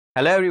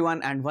Hello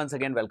everyone and once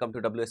again welcome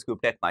to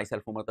WsCubeTech,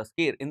 myself Umar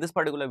Taskir. In this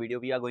particular video,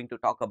 we are going to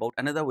talk about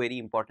another very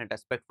important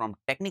aspect from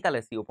technical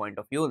SEO point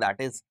of view, that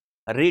is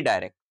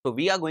redirect. So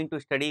we are going to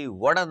study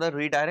what are the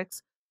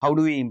redirects, how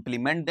do we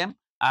implement them,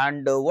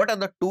 and what are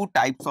the two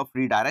types of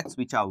redirects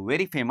which are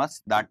very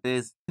famous, that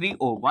is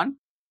 301.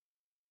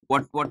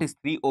 What is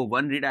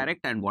 301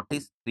 redirect and what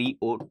is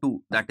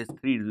 302, that is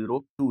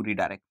 302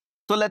 redirect.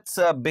 So let's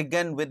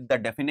begin with the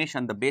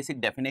definition, the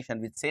basic definition,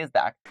 which says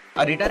that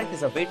a redirect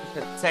is a way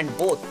to send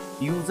both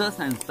users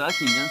and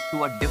search engines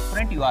to a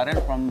different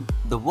URL from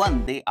the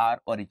one they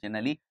are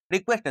originally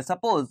requested.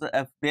 Suppose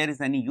if there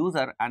is any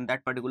user and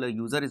that particular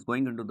user is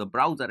going into the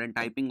browser and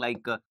typing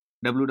like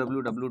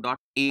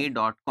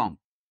www.a.com,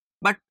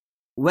 but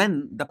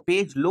when the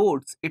page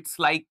loads, it's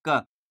like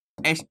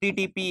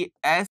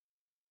https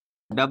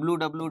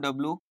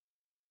www.a.com.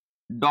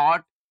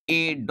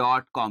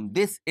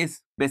 This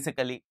is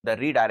basically the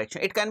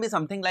redirection. It can be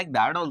something like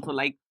that also,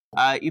 like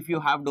if you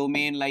have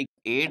domain like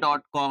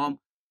a.com,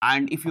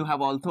 and if you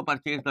have also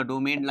purchased the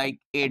domain like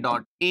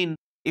a.in,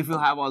 if you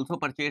have also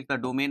purchased the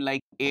domain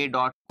like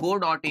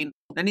a.co.in,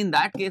 then in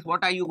that case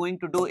what are you going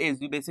to do is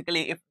you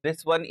basically, if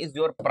this one is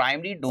your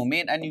primary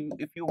domain and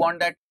if you want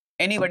that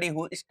anybody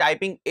who is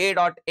typing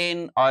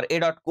a.in or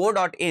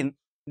a.co.in,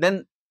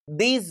 then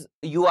these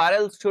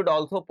URLs should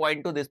also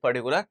point to this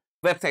particular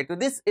website. So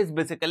this is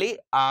basically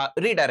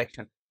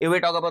redirection. If we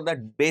talk about the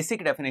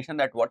basic definition,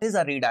 that what is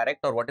a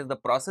redirect or what is the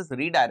process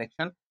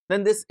redirection,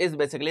 then this is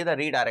basically the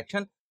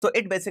redirection. So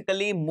it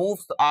basically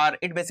moves, or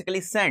it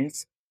basically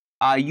sends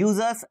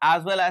users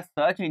as well as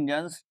search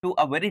engines to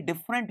a very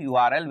different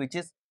URL which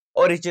is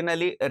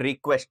originally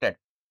requested.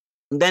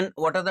 Then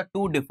what are the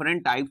two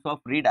different types of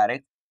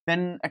redirects?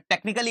 Then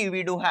technically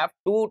we do have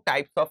two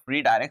types of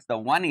redirects. The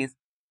one is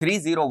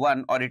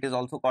 301, or it is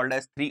also called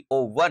as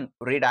 301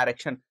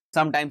 redirection.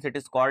 Sometimes it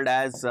is called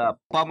as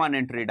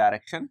permanent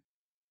redirection.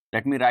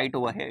 Let me write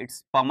over here,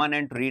 it's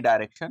permanent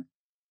redirection.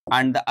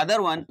 And the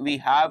other one we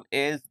have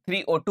is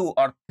 302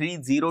 or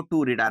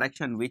 302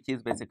 redirection, which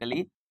is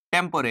basically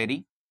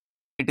temporary.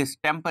 It is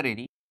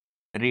temporary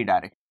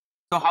redirection.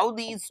 So how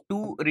these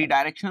two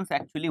redirections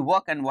actually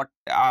work and what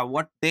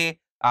they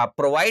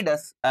provide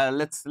us,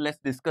 let's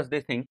discuss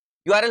this thing.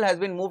 URL has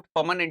been moved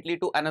permanently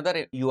to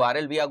another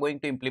URL. We are going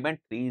to implement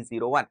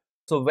 301.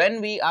 So when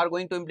we are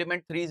going to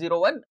implement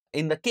 301,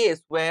 in the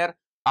case where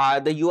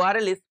the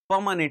URL is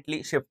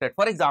permanently shifted.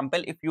 For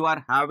example, if you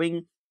are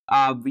having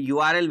a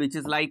URL which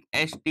is like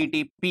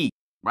http,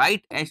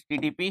 right?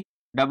 http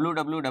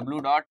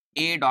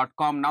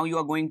www.a.com. Now you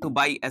are going to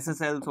buy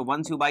SSL. So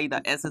once you buy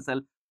the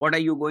SSL, what are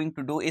you going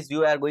to do is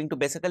you are going to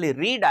basically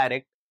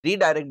redirect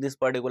this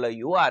particular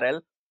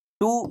URL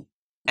to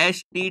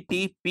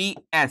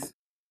https.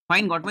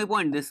 Fine, got my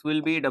point. This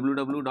will be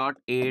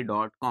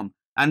www.a.com,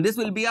 and this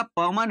will be a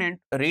permanent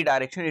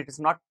redirection. It is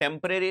not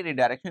temporary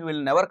redirection. We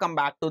will never come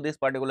back to this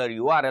particular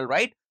URL,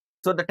 right?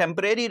 So the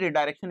temporary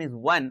redirection is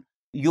one,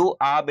 you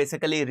are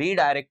basically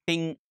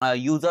redirecting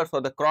users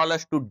or the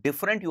crawlers to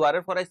different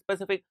URL for a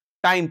specific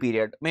time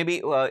period.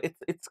 Maybe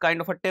it's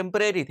kind of a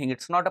temporary thing.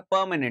 It's not a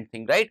permanent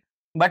thing, right?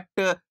 But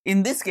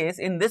in this case,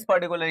 in this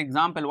particular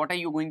example, what are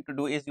you going to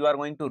do is you are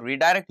going to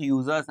redirect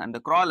users and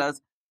the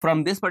crawlers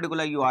from this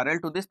particular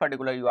URL to this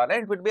particular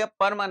URL. It would be a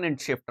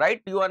permanent shift,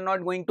 right? You are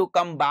not going to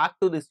come back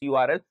to this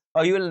URL,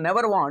 or you will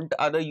never want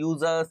other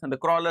users and the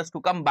crawlers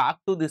to come back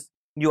to this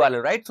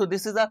URL, right? So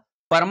this is a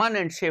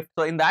permanent shift.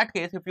 So in that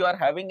case, if you are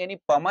having any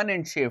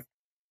permanent shift,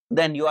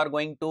 then you are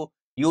going to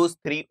use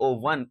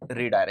 301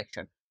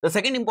 redirection. The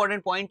second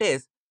important point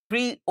is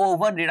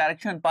 301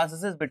 redirection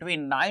possesses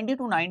between 90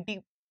 to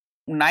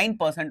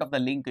 99% of the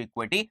link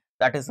equity,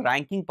 that is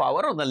ranking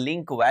power or the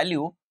link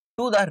value,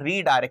 to the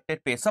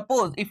redirected page.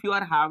 Suppose if you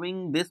are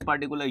having this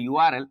particular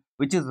URL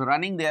which is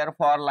running there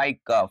for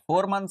like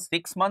 4 months,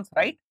 6 months,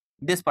 right?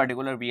 This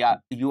particular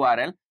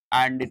URL,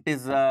 and it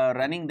is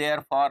running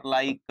there for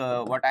like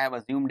what I have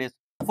assumed is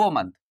 4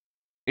 months.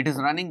 It is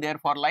running there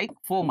for like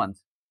 4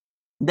 months.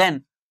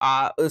 Then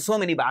so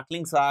many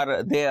backlinks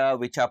are there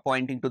which are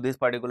pointing to this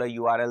particular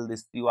URL,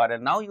 this URL.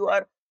 Now you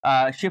are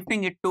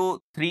shifting it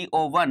to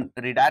 301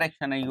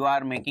 redirection and you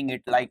are making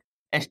it like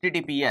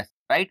HTTPS,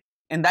 right?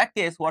 In that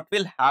case, what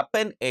will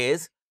happen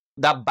is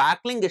the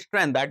backlink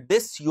strength that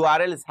this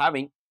URL is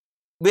having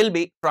will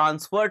be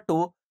transferred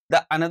to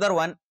the another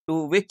one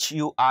to which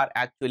you are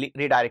actually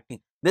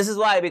redirecting. This is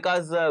why,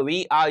 because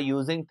we are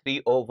using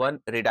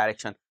 301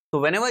 redirection. So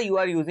whenever you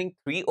are using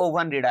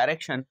 301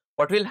 redirection,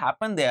 what will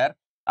happen there,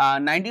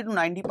 90 to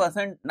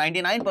 90%,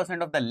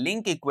 99% of the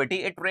link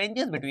equity, it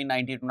ranges between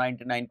 90 to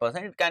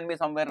 99%. It can be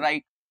somewhere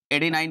like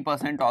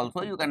 89%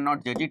 also. You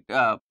cannot judge it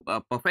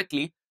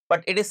perfectly,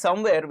 but it is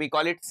somewhere, we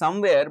call it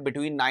somewhere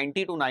between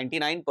 90 to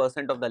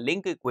 99% of the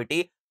link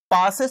equity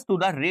passes to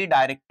the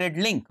redirected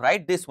link,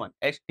 right? This one,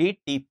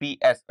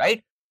 HTTPS,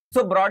 right?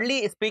 So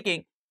broadly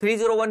speaking,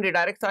 301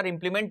 redirects are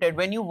implemented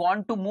when you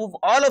want to move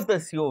all of the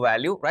SEO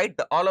value, right?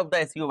 All of the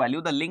SEO value,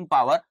 the link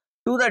power,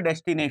 to the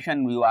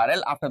destination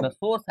URL after the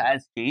source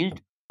has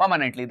changed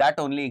permanently. That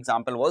only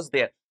example was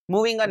there.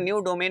 moving a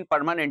new domain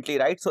permanently,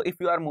 right? So if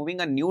you are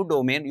moving a new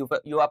domain,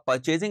 you are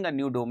purchasing a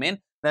new domain,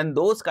 then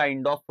those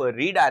kind of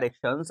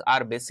redirections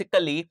are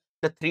basically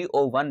the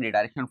 301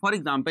 redirection. For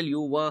example,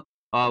 you were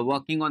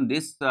working on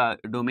this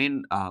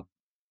domain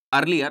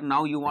earlier,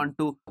 now you want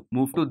to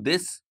move to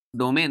this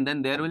domain,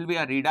 then there will be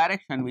a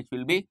redirection which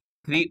will be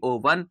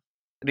 301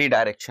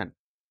 redirection.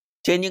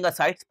 Changing a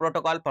site's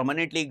protocol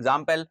permanently,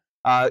 example,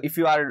 if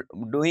you are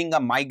doing a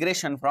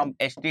migration from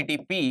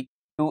HTTP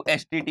to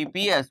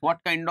HTTPS, what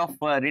kind of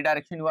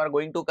redirection you are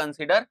going to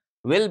consider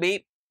will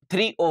be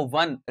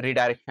 301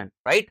 redirection,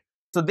 right?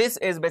 So this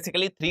is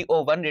basically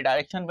 301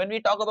 redirection. When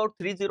we talk about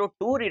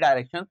 302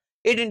 redirection,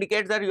 it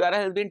indicates that URL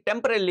has been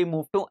temporarily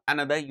moved to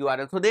another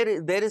URL. So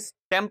there is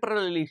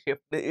temporarily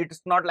shift.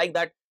 It's not like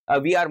that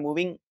we are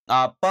moving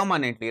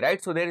permanently,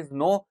 right? So there is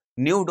no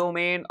new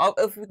domain, or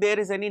if there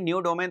is any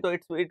new domain, so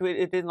it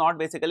is not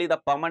basically the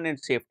permanent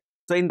shift.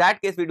 So in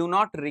that case, we do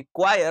not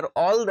require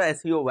all the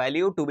SEO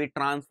value to be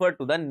transferred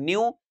to the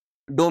new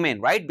domain,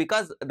 right?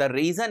 Because the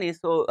reason is,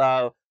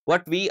 so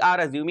what we are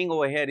assuming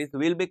over here is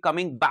we will be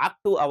coming back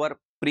to our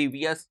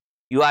previous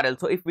URL.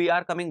 So if we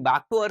are coming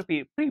back to our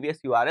previous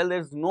URL, there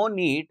is no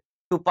need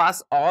to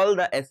pass all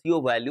the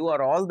SEO value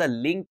or all the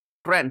link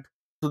strength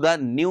to the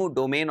new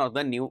domain or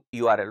the new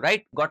URL,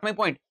 right? Got my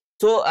point?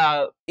 So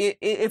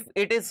if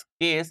it is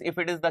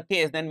the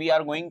case, then we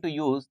are going to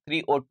use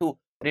 302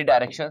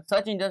 redirection.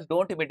 Search engines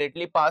don't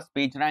immediately pass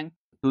page rank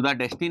to the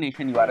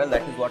destination URL.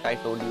 That is what I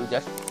told you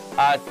just.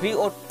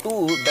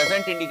 302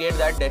 doesn't indicate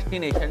that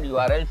destination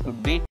URL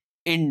should be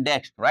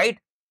indexed, right?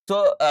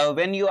 So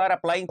when you are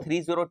applying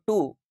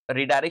 302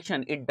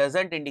 redirection, it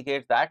doesn't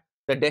indicate that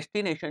the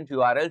destination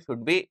URL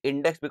should be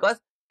indexed,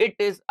 because it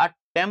is a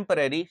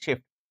temporary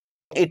shift.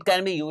 It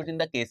can be used in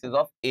the cases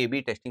of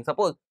A/B testing.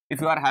 Suppose if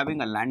you are having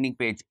a landing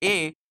page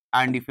A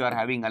and if you are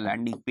having a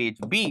landing page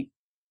B,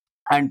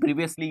 and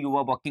previously you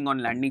were working on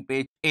landing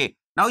page A,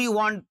 now you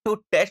want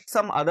to test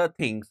some other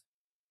things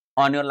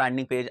on your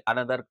landing page,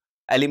 another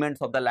elements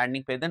of the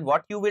landing page, then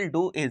what you will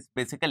do is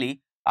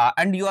basically,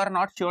 and you are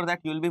not sure that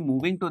you will be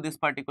moving to this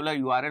particular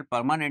URL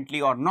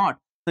permanently or not.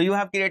 So you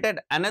have created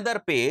another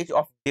page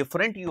of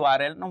different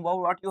URL. Now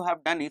what you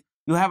have done is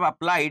you have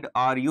applied,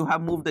 or you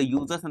have moved the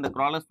users and the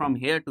crawlers from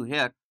here to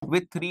here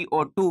with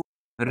 302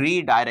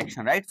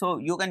 redirection, right? So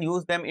you can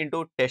use them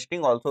into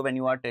testing also when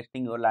you are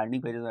testing your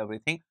landing pages and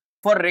everything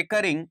for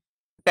recurring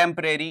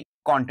temporary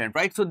content,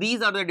 right? So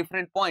these are the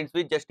different points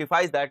which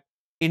justifies that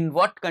in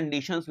what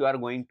conditions you are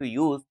going to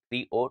use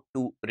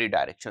 302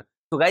 redirection.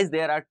 So guys,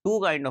 there are two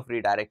kind of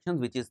redirections,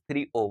 which is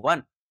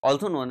 301,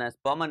 also known as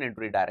permanent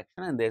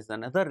redirection, and there's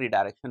another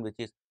redirection which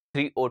is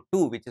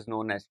 302, which is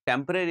known as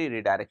temporary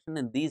redirection.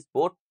 And these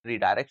both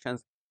redirections,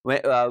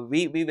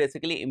 we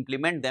basically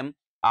implement them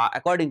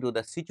according to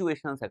the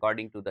situations,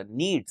 according to the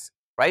needs,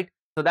 right?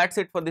 So that's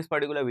it for this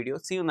particular video.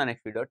 See you in the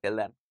next video. Till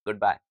then,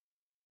 goodbye.